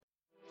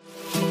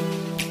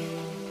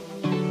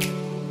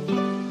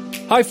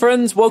Hi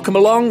friends, welcome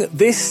along.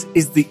 This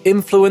is the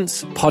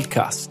Influence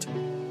Podcast.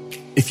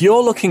 If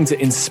you're looking to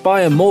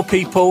inspire more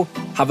people,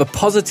 have a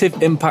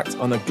positive impact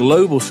on a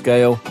global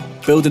scale,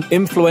 build an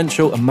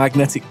influential and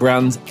magnetic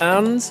brand,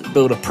 and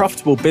build a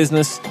profitable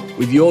business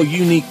with your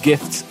unique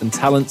gifts and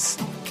talents,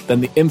 then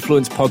the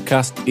Influence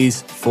Podcast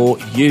is for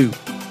you.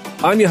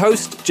 I'm your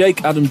host,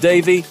 Jake Adam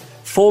Davey,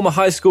 former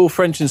high school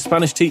French and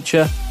Spanish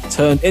teacher,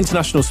 turned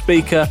international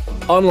speaker,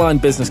 online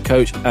business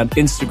coach, and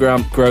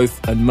Instagram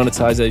growth and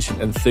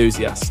monetization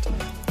enthusiast.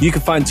 You can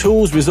find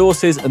tools,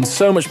 resources, and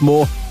so much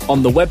more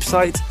on the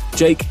website,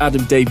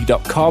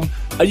 jakeadamdavey.com.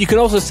 And you can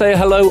also say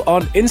hello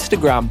on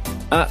Instagram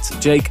at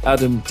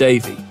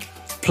jakeadamdavey.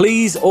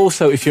 Please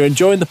also, if you're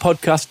enjoying the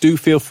podcast, do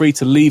feel free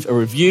to leave a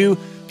review.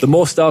 The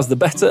more stars, the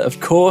better, of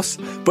course.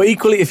 But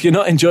equally, if you're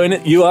not enjoying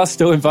it, you are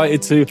still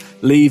invited to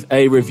leave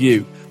a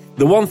review.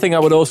 The one thing I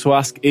would also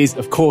ask is,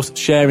 of course,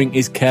 sharing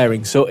is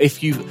caring. So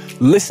if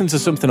you've listened to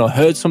something or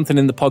heard something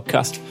in the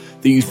podcast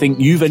that you think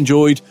you've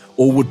enjoyed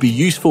or would be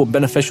useful and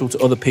beneficial to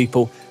other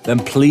people, then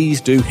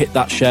please do hit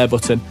that share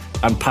button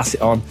and pass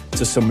it on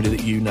to somebody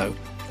that you know.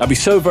 I'd be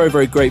so very,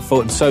 very grateful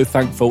and so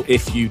thankful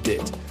if you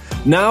did.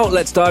 Now,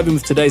 let's dive in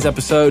with today's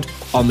episode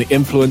on the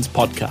Influence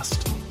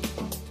Podcast.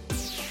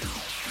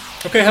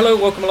 Okay, hello,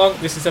 welcome along.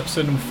 This is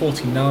episode number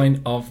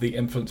 49 of the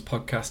Influence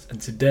Podcast,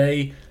 and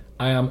today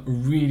I am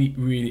really,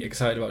 really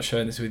excited about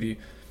sharing this with you.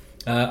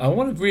 I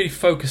want to really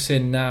focus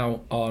in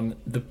now on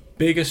the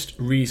biggest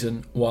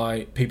reason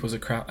why people's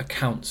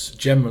accounts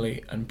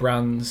generally and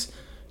brands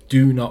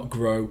do not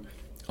grow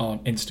on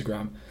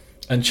Instagram.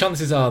 And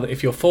chances are that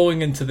if you're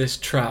falling into this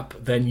trap,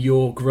 then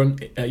your growth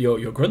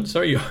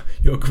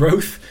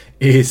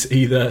is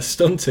either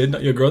stunted,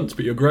 not your grunts,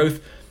 but your growth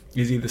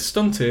is either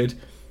stunted,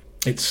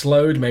 it's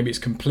slowed, maybe it's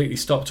completely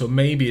stopped, or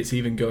maybe it's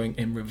even going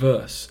in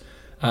reverse.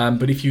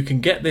 But if you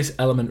can get this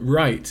element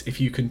right,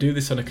 if you can do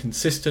this on a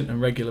consistent and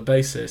regular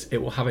basis, it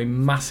will have a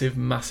massive,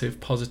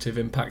 massive positive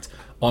impact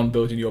on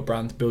building your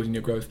brand, building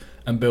your growth,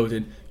 and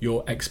building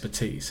your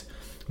expertise.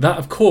 That,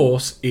 of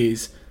course,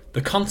 is the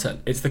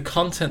content. It's the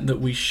content that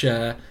we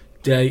share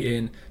day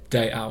in,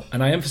 day out.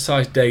 And I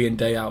emphasize day in,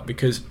 day out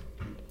because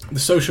the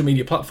social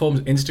media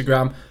platforms,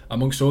 Instagram,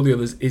 amongst all the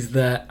others, is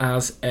there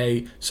as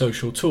a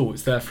social tool.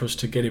 It's there for us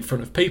to get in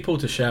front of people,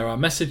 to share our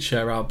message,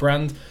 share our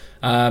brand,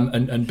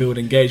 and build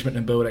engagement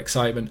and build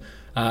excitement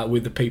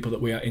with the people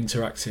that we are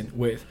interacting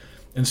with.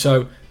 And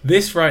so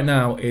this right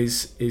now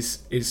is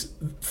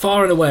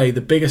far and away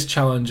the biggest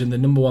challenge and the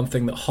number one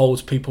thing that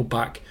holds people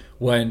back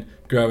when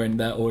growing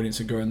their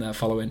audience and growing their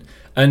following.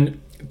 And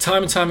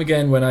time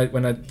again, when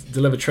I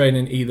deliver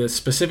training, either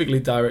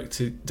specifically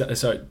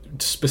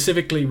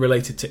specifically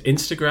related to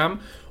Instagram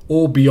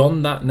or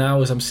beyond that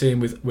now, as I'm seeing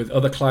with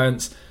other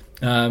clients,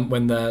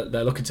 when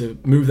they're looking to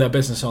move their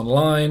business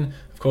online.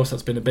 Of course,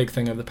 that's been a big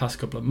thing over the past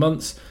couple of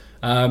months.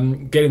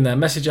 Getting their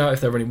message out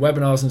if they're running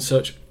webinars and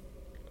such.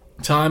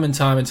 Time and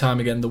time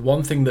again, the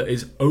one thing that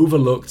is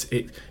overlooked,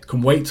 it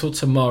can wait till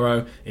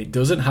tomorrow, it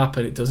doesn't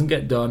happen, it doesn't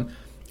get done,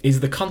 is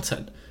the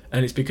content.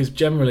 And it's because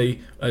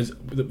generally, as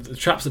the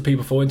traps that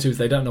people fall into is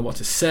they don't know what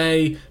to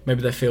say,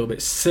 maybe they feel a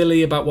bit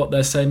silly about what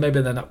they're saying,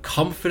 maybe they're not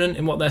confident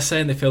in what they're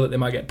saying, they feel that they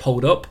might get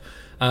pulled up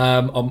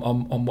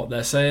on what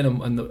they're saying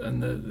and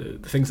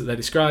the things that they're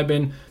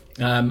describing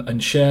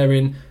and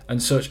sharing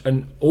and such.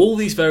 And all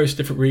these various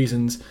different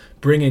reasons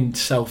bring in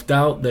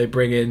self-doubt, they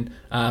bring in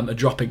a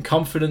drop in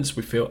confidence,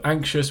 we feel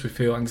anxious, we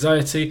feel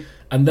anxiety,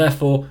 and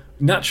therefore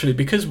naturally,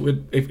 because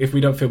if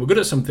we don't feel we're good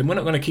at something, we're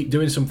not going to keep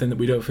doing something that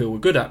we don't feel we're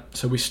good at.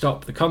 So we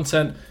stop the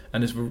content,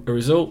 and as a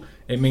result,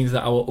 it means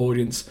that our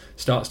audience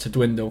starts to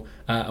dwindle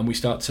and we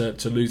start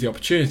to lose the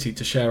opportunity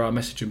to share our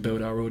message and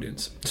build our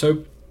audience.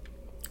 So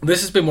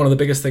this has been one of the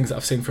biggest things that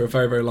I've seen for a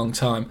very, very long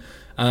time,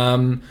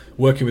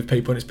 working with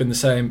people, and it's been the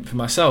same for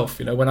myself.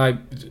 You know, when I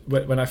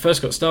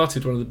first got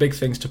started, one of the big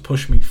things to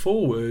push me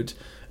forward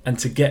and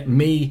to get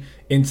me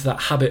into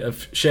that habit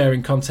of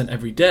sharing content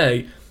every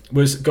day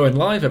was going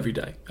live every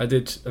day. I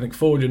did, I think,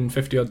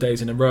 450 odd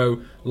days in a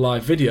row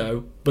live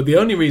video, but the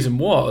only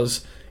reason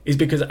is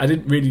because I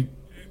didn't really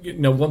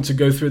want to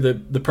go through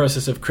the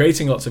process of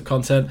creating lots of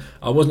content.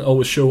 I wasn't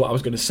always sure what I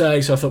was going to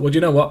say, so I thought, well,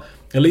 you know what,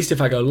 at least if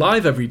I go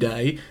live every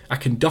day, I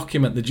can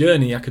document the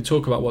journey, I can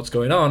talk about what's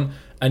going on,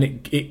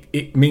 and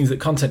it means that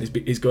content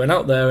is going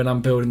out there and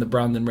I'm building the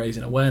brand and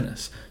raising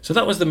awareness. So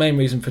that was the main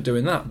reason for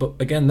doing that, but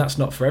again, that's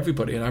not for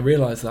everybody, and I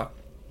realised that.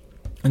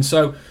 And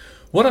so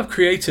what I've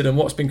created and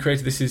what's been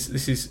created, this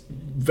is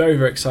very,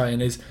 very exciting,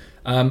 is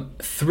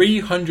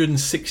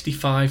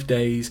 365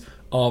 days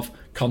of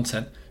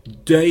content,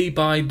 day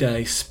by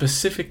day,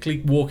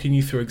 specifically walking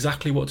you through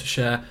exactly what to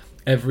share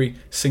every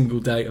single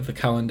day of the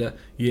calendar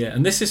year.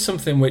 And this is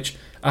something which,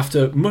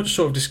 after much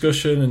sort of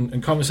discussion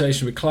and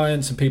conversation with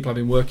clients and people I've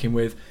been working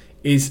with,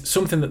 is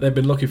something that they've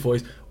been looking for.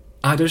 Is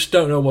I just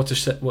don't know what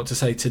to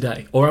say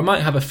today, or I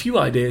might have a few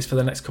ideas for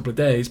the next couple of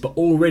days, but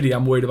already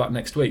I'm worried about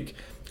next week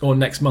or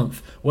next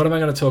month. What am I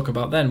going to talk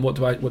about then? What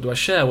do I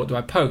share? What do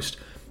I post?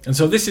 And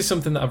so this is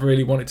something that I've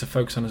really wanted to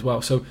focus on as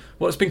well. So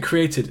what's been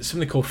created is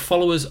something called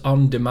Followers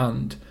on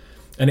Demand.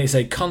 And it's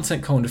a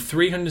content calendar,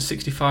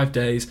 365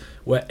 days,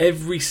 where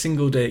every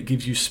single day it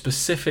gives you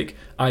specific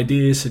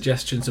ideas,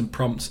 suggestions, and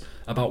prompts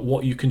about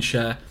what you can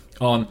share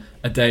on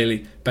a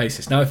daily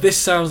basis. Now, if this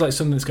sounds like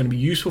something that's going to be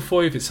useful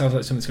for you, if it sounds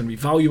like something that's going to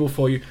be valuable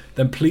for you,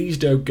 then please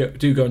do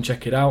go and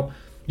check it out.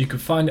 You can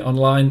find it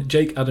online,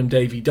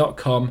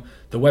 jakeadamdavey.com,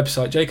 the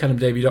website,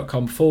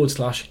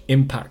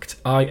 jakeadamdavey.com/impact,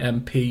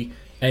 IMPACT,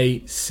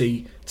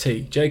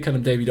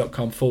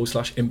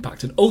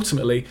 jakeadamdavey.com/impact. And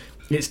ultimately,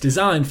 it's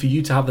designed for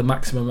you to have the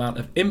maximum amount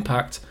of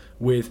impact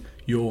with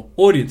your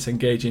audience,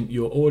 engaging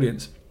your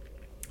audience.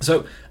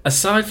 So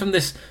aside from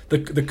this,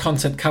 the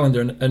content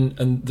calendar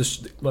and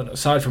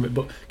aside from it,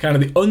 but kind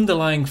of the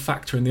underlying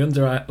factor and the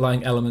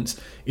underlying elements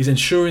is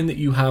ensuring that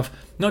you have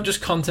not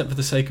just content for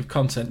the sake of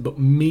content, but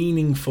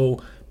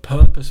meaningful,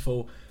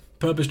 purposeful,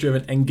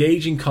 purpose-driven,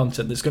 engaging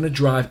content that's going to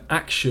drive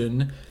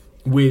action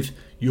with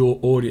your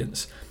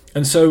audience.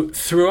 And so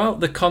throughout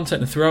the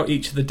content and throughout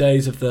each of the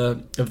days of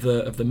the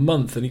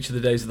month and each of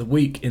the days of the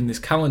week in this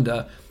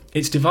calendar,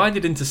 it's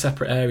divided into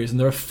separate areas, and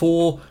there are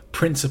 4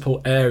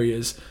 principal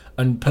areas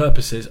and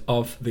purposes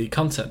of the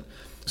content.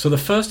 So the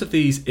first of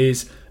these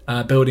is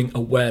building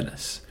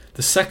awareness.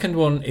 The second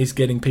one is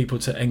getting people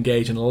to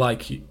engage and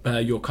like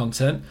your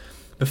content.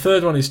 The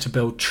third one is to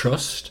build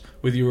trust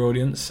with your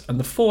audience. And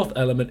the fourth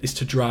element is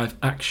to drive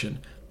action.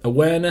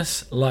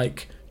 Awareness,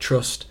 like,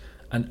 trust,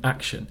 and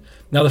action.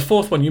 Now the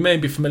fourth one, you may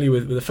be familiar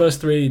with the first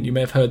 3, and you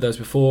may have heard those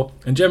before.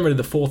 And generally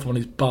the fourth one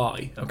is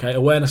buy. Okay,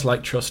 awareness,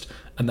 like, trust,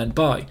 and then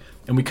buy.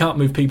 And we can't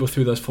move people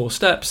through those 4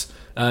 steps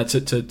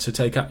to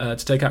take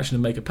action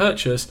and make a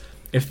purchase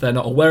if they're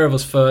not aware of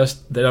us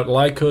first, they don't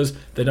like us,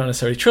 they don't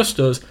necessarily trust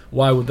us.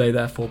 Why would they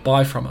therefore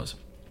buy from us?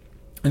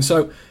 And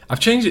so I've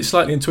changed it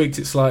slightly and tweaked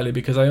it slightly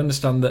because I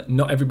understand that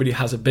not everybody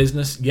has a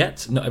business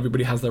yet, not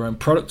everybody has their own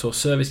product or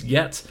service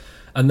yet,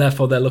 and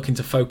therefore they're looking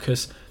to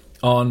focus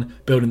on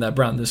building their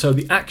brand. And so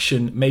the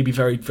action may be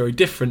very, very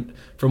different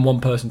from one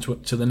person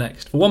to the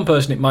next. For one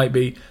person, it might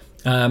be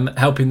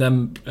helping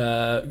them,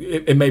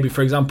 it may be,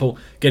 for example,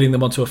 getting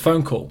them onto a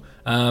phone call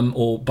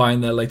or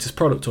buying their latest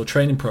product or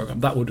training program.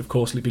 That would, of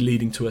course, be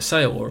leading to a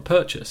sale or a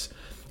purchase.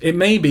 It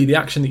may be the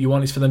action that you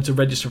want is for them to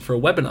register for a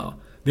webinar.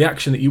 The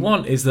action that you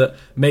want is that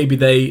maybe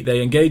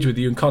they engage with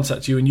you and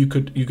contact you, and you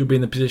could be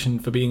in the position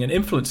for being an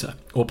influencer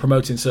or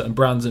promoting certain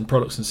brands and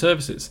products and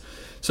services.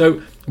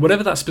 So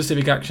whatever that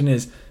specific action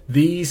is,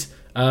 these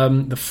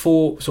the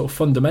 4 sort of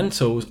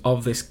fundamentals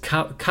of this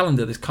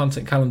calendar, this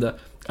content calendar,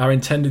 are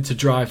intended to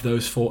drive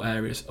those 4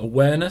 areas.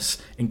 Awareness,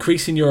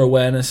 increasing your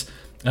awareness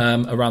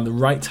around the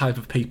right type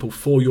of people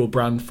for your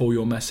brand, for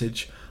your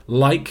message.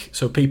 Like,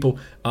 so people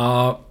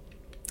are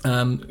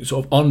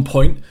sort of on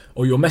point,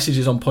 or your message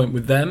is on point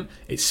with them.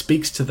 It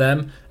speaks to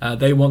them.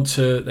 They want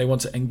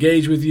to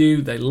engage with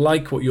you. They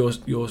like what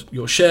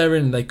you're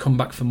sharing, and they come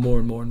back for more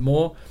and more and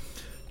more.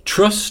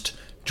 Trust,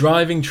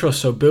 driving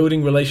trust, so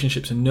building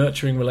relationships and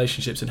nurturing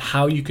relationships, and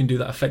how you can do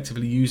that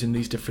effectively using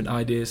these different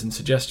ideas and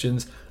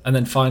suggestions. And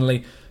then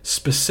finally,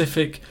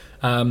 specific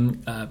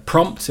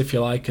prompts, if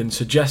you like, and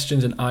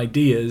suggestions and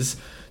ideas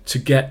to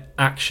get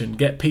action,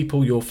 get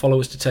people, your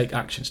followers, to take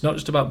action. It's not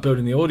just about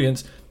building the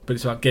audience, but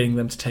it's about getting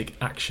them to take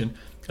action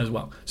as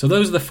well. So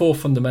those are the 4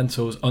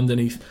 fundamentals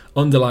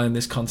underlying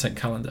this content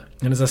calendar.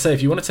 And as I say,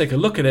 if you want to take a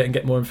look at it and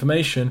get more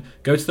information,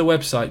 go to the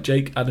website,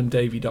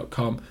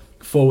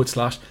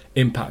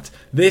 jakeadamdavey.com/impact.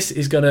 This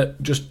is going to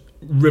just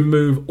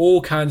remove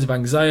all kinds of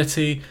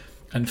anxiety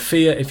and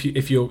fear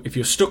if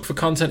you're stuck for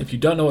content, if you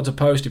don't know what to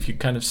post, if you're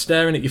kind of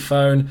staring at your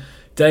phone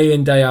day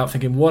in, day out,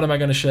 thinking, what am I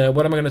going to share?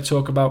 What am I going to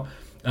talk about?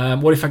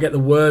 What if I get the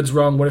words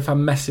wrong? What if I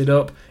mess it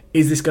up?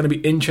 Is this going to be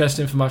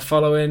interesting for my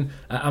following?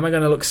 Am I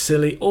going to look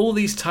silly? All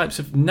these types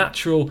of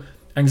natural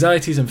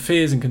anxieties and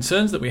fears and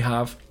concerns that we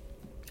have,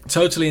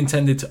 totally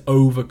intended to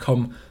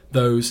overcome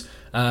those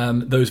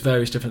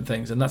various different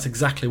things. And that's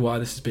exactly why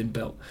this has been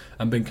built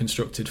and been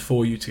constructed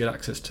for you to get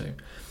access to.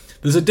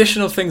 There's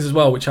additional things as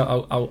well, which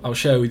I'll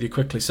share with you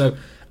quickly. So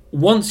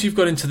once you've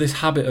got into this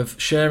habit of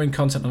sharing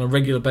content on a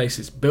regular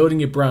basis, building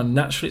your brand,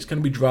 naturally it's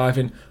going to be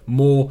driving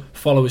more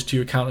followers to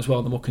your account as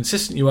well. The more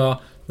consistent you are,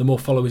 the more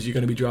followers you're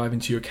going to be driving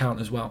to your account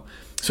as well.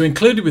 So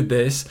included with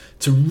this,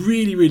 to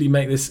really, really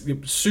make this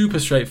super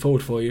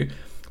straightforward for you,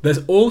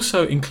 there's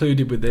also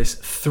included with this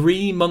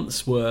 3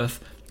 months worth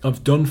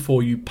of done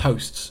for you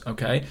posts.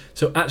 Okay,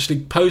 so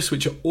actually posts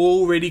which are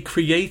already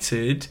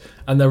created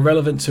and they're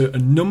relevant to a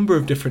number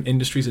of different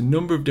industries, a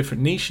number of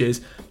different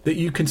niches that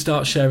you can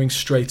start sharing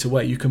straight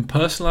away. You can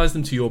personalize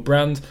them to your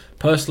brand,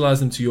 personalize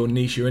them to your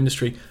niche, your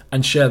industry,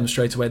 and share them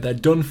straight away. They're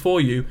done for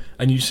you,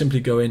 and you simply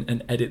go in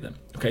and edit them.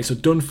 Okay, so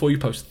done for you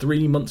posts,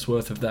 3 months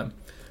worth of them.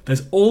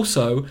 There's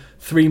also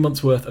 3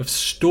 months worth of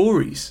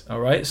stories. All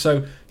right,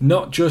 so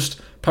not just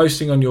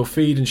posting on your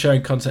feed and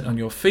sharing content on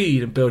your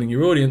feed and building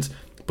your audience,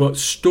 but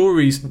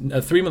stories,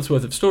 3 months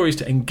worth of stories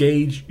to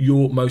engage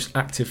your most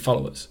active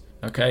followers,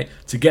 okay?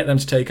 To get them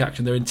to take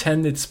action. They're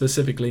intended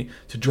specifically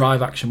to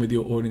drive action with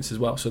your audience as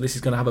well. So this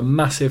is going to have a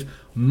massive,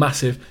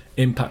 massive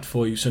impact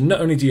for you. So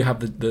not only do you have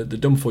the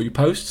done for you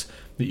posts,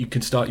 that you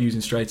can start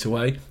using straight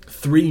away.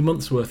 3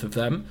 months worth of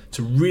them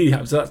to really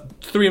have. So that's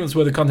 3 months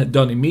worth of content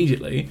done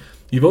immediately.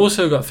 You've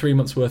also got 3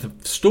 months worth of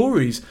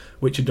stories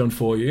which are done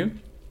for you,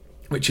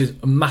 which is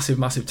a massive,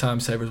 massive time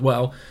saver as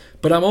well.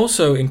 But I'm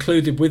also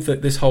included with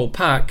this whole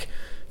pack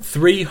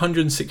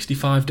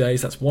 365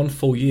 days, that's 1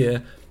 full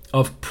year,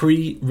 of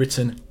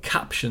pre-written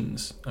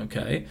captions,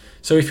 okay?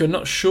 So if you're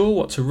not sure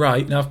what to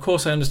write, now of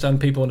course I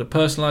understand people want to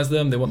personalize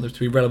them, they want them to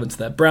be relevant to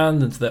their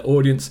brand and to their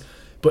audience,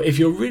 but if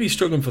you're really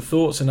struggling for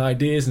thoughts and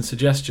ideas and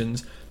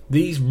suggestions,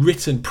 these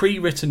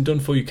pre-written,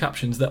 done-for-you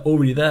captions, they're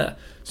already there.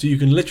 So you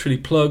can literally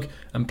plug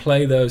and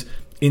play those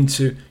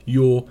into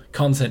your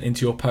content,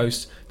 into your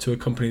posts to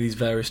accompany these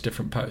various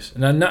different posts.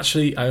 And then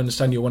naturally, I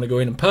understand you want to go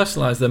in and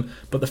personalize them,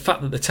 but the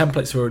fact that the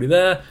templates are already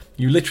there,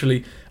 you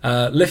literally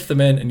lift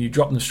them in and you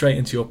drop them straight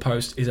into your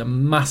post is a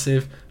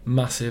massive,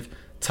 massive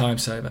time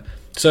saver.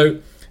 So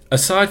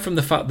aside from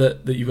the fact that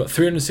you've got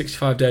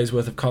 365 days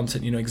worth of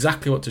content, you know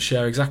exactly what to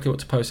share, exactly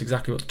what to post,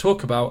 exactly what to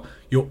talk about,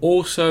 you're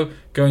also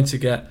going to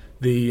get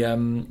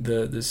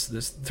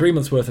there's 3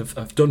 months worth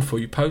of done for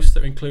you posts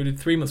that are included,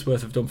 3 months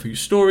worth of done for you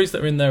stories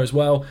that are in there as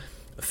well,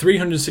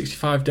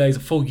 365 days, a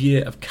full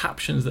year of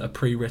captions that are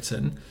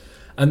pre-written,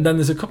 and then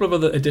there's a couple of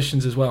other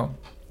additions as well.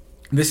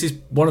 This is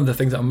one of the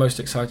things that I'm most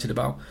excited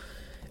about.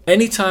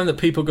 Anytime that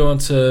people go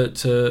onto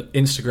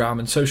Instagram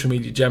and social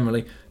media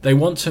generally, they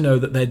want to know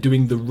that they're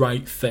doing the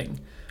right thing.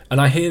 And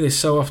I hear this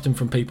so often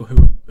from people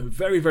who are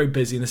very, very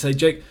busy, and they say,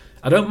 Jake,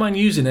 I don't mind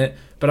using it,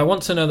 but I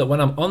want to know that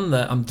when I'm on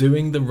there, I'm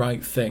doing the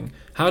right thing.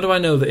 How do I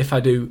know that if I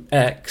do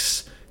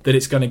X, that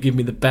it's going to give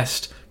me the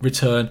best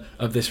return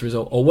of this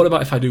result? Or what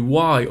about if I do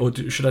Y, or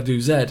should I do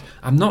Z?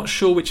 I'm not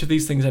sure which of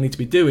these things I need to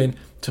be doing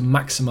to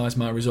maximize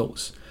my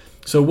results.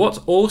 So what's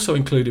also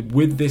included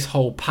with this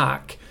whole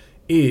pack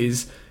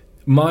is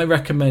my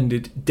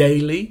recommended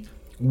daily,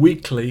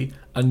 weekly,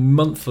 and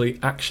monthly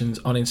actions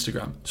on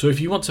Instagram. So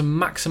if you want to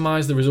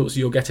maximize the results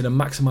you're getting and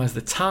maximize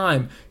the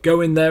time,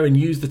 go in there and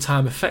use the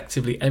time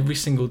effectively every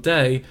single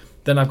day,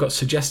 then I've got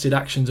suggested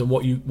actions on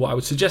what I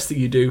would suggest that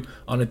you do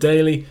on a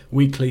daily,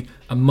 weekly,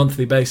 and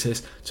monthly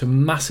basis to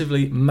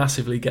massively,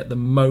 massively get the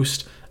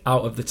most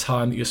out of the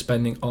time that you're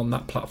spending on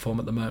that platform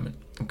at the moment.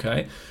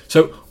 Okay?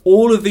 So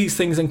all of these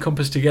things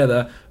encompassed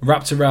together,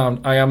 wrapped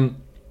around, I am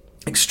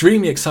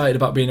extremely excited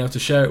about being able to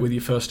share it with you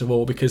first of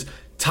all, because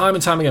time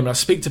and time again when I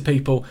speak to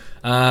people,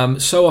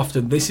 so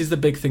often this is the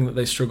big thing that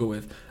they struggle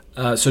with.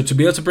 So to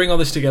be able to bring all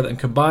this together and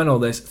combine all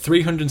this,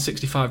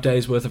 365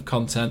 days worth of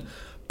content,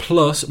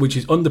 plus, which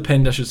is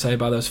underpinned, I should say,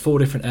 by those 4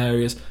 different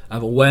areas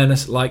of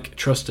awareness, like,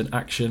 trust, and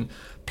action,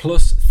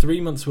 plus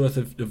 3 months worth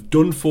of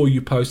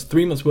done-for-you posts,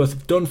 3 months worth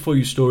of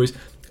done-for-you stories,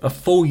 a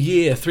full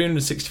year,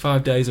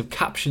 365 days of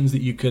captions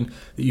that you can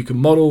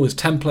model as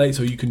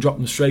templates, or you can drop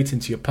them straight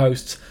into your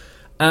posts,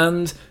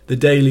 and the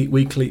daily,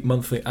 weekly,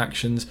 monthly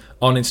actions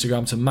on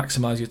Instagram to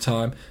maximize your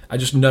time. I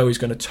just know is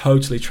going to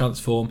totally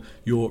transform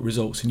your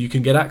results. And you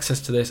can get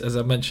access to this, as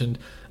I mentioned,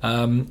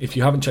 if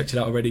you haven't checked it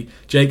out already,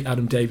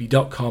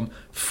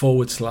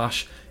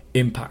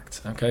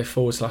 jakeadamdavey.com/impact. Okay,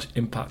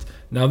 /impact.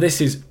 Now,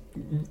 this is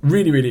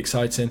really, really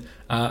exciting.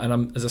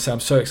 And as I say, I'm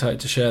so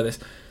excited to share this.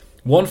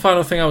 One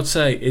final thing I would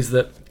say is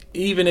that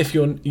even if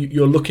you're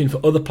looking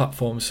for other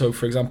platforms, so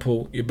for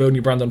example, you're building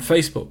your brand on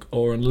Facebook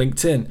or on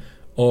LinkedIn,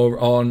 or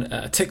on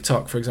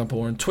TikTok, for example,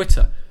 or on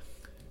Twitter,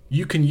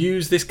 you can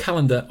use this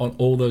calendar on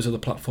all those other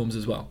platforms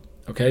as well,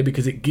 okay?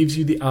 Because it gives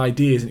you the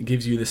ideas and it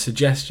gives you the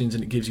suggestions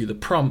and it gives you the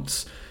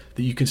prompts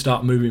that you can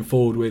start moving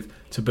forward with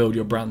to build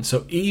your brand.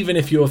 So even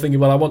if you're thinking,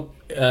 well, I want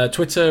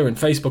Twitter and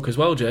Facebook as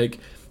well, Jake,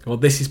 well,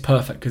 this is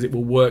perfect because it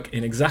will work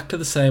in exactly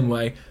the same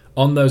way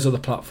on those other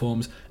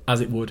platforms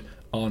as it would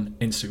on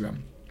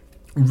Instagram.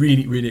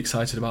 Really, really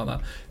excited about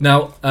that.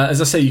 Now,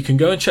 as I say, you can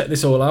go and check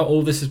this all out.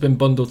 All this has been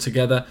bundled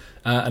together,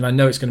 and I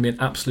know it's going to be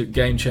an absolute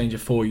game changer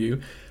for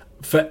you.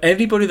 For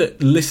anybody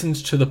that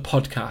listens to the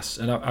podcast,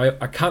 and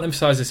I can't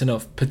emphasize this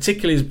enough,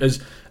 particularly as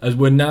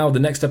we're now, the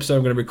next episode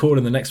I'm going to record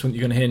and the next one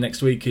you're going to hear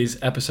next week is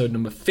episode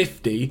number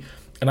 50,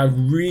 and I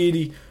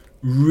really,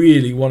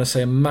 really want to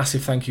say a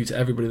massive thank you to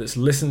everybody that's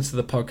listened to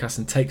the podcast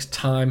and takes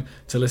time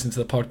to listen to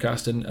the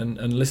podcast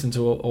and listen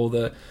to all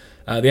the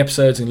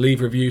episodes and leave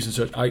reviews and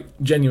such. I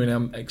genuinely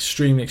am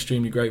extremely,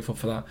 extremely grateful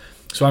for that.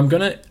 So I'm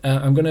gonna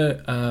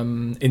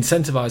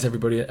incentivize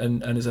everybody,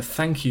 and as a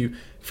thank you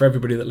for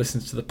everybody that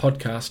listens to the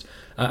podcast,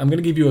 I'm going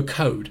to give you a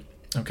code.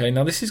 Okay,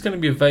 now this is going to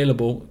be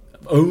available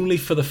only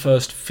for the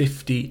first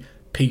 50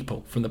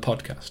 people from the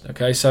podcast.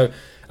 Okay, so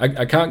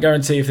I can't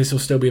guarantee if this will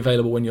still be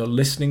available when you're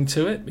listening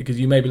to it, because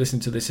you may be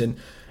listening to this in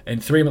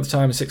 3 months'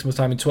 time, in 6 months'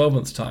 time, in 12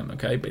 months' time.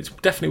 Okay, but it's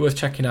definitely worth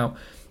checking out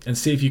and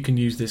see if you can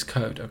use this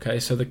code. Okay,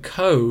 so the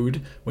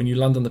code when you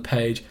land on the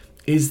page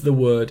is the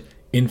word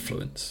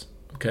influence.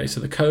 Okay,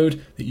 so the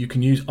code that you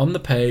can use on the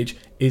page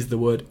is the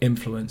word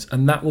influence,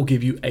 and that will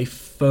give you a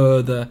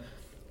further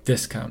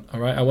discount. All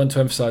right, I want to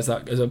emphasize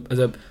that as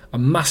a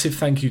massive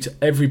thank you to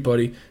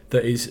everybody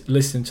that is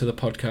listening to the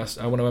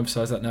podcast. I want to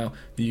emphasize that now,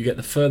 that you get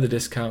the further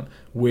discount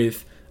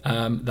with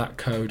that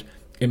code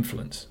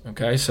influence.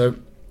 Okay, so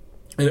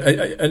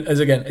as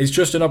again, it's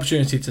just an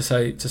opportunity to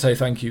say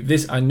thank you.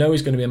 This, I know,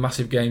 is going to be a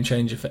massive game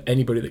changer for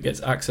anybody that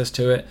gets access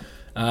to it.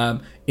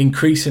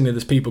 Increasingly,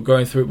 there's people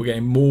going through it. We're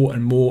getting more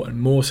and more and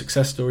more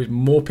success stories,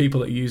 more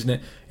people that are using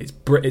it.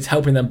 It's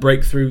helping them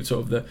break through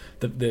sort of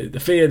the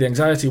fear, the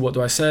anxiety. What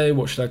do I say?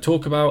 What should I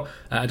talk about?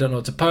 I don't know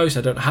what to post.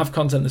 I don't have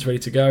content that's ready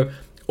to go.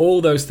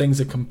 All those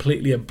things are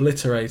completely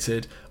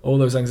obliterated. All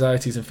those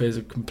anxieties and fears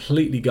are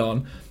completely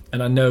gone.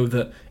 And I know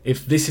that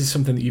if this is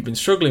something that you've been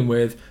struggling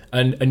with,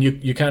 and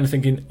you're kind of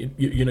thinking,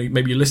 you know,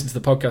 maybe you listen to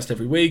the podcast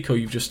every week, or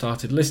you've just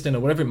started listening, or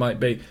whatever it might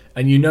be,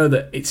 and you know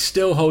that it's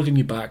still holding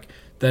you back,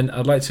 then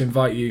I'd like to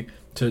invite you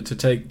to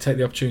take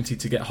the opportunity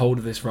to get hold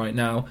of this right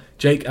now.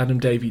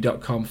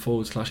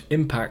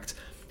 jakeadamdavey.com/impact.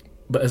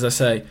 But as I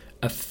say,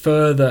 a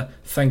further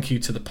thank you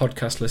to the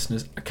podcast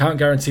listeners. I can't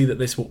guarantee that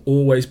this will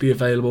always be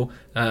available,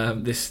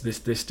 this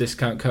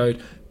discount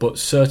code, but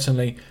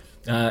certainly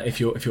if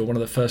you're one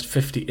of the first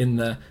 50 in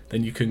there,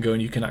 then you can go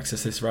and you can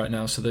access this right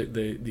now. So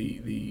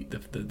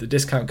the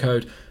discount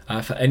code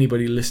for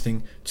anybody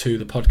listening to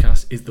the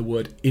podcast is the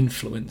word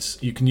influence.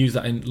 You can use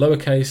that in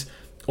lowercase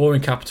or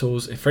in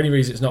capitals. If for any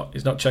reason it's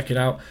not checking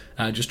out,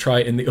 just try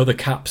it in the other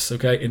caps,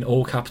 okay, in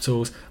all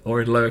capitals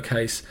or in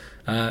lowercase,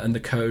 and the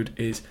code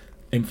is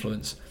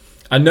influence.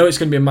 I know it's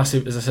going to be a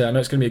massive, as I say, I know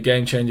it's going to be a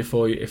game changer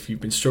for you if you've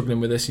been struggling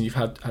with this and you've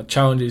had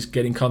challenges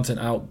getting content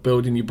out,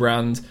 building your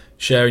brand,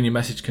 sharing your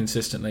message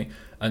consistently.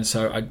 And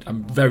so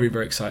I'm very,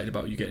 very excited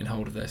about you getting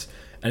hold of this.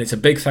 And it's a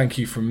big thank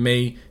you from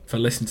me for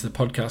listening to the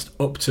podcast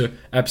up to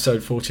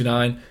episode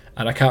 49.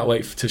 And I can't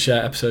wait to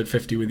share episode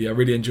 50 with you. I'm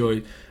going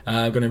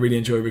to really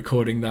enjoy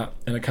recording that,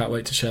 and I can't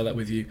wait to share that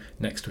with you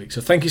next week. So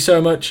thank you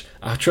so much.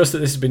 I trust that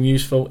this has been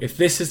useful. If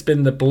this has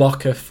been the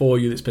blocker for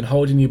you that's been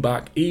holding you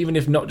back, even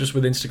if not just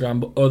with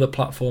Instagram, but other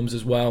platforms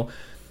as well,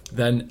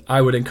 then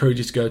I would encourage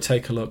you to go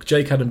take a look,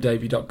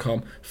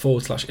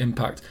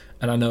 jakeadamdavey.com/impact.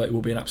 And I know it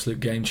will be an absolute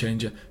game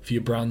changer for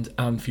your brand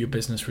and for your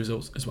business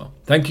results as well.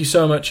 Thank you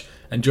so much.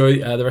 Enjoy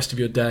the rest of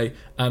your day,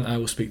 and I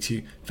will speak to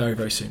you very,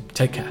 very soon.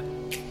 Take care.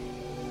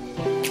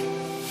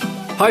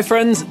 Hi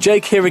friends,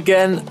 Jake here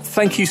again.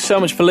 Thank you so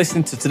much for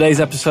listening to today's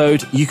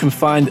episode. You can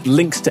find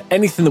links to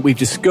anything that we've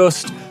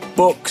discussed,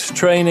 books,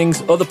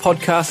 trainings, other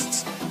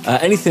podcasts,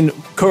 anything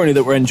currently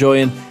that we're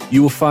enjoying.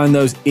 You will find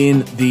those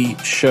in the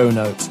show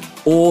notes,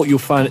 or you'll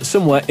find it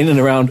somewhere in and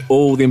around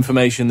all the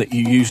information that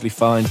you usually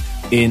find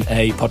in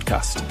a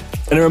podcast.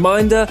 And a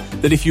reminder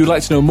that if you'd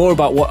like to know more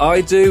about what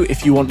I do,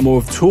 if you want more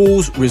of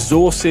tools,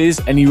 resources,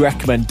 any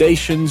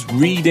recommendations,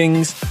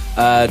 readings,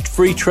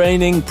 free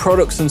training,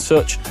 products and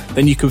such,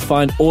 then you can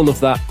find all of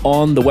that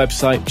on the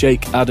website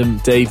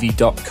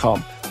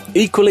jakeadamdavey.com.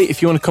 Equally,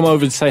 if you want to come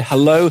over and say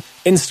hello,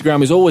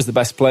 Instagram is always the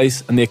best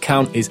place, and the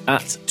account is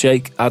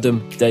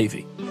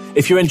 @jakeadamdavey.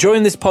 If you're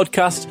enjoying this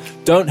podcast,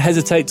 don't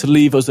hesitate to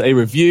leave us a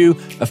review.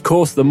 Of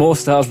course, the more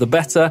stars, the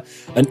better.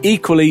 And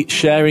equally,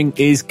 sharing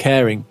is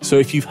caring. So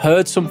if you've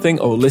heard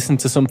something or listened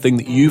to something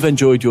that you've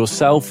enjoyed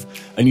yourself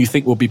and you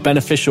think will be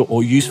beneficial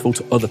or useful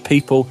to other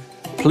people,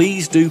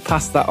 please do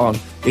pass that on.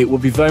 It will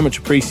be very much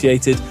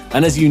appreciated.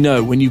 And as you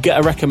know, when you get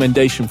a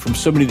recommendation from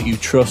somebody that you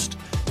trust,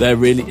 there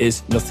really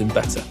is nothing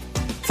better.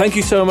 Thank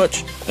you so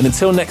much, and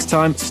until next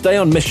time, stay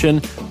on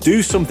mission,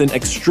 do something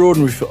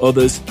extraordinary for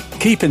others,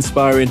 keep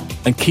inspiring,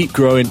 and keep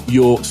growing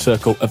your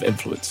circle of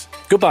influence.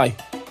 Goodbye.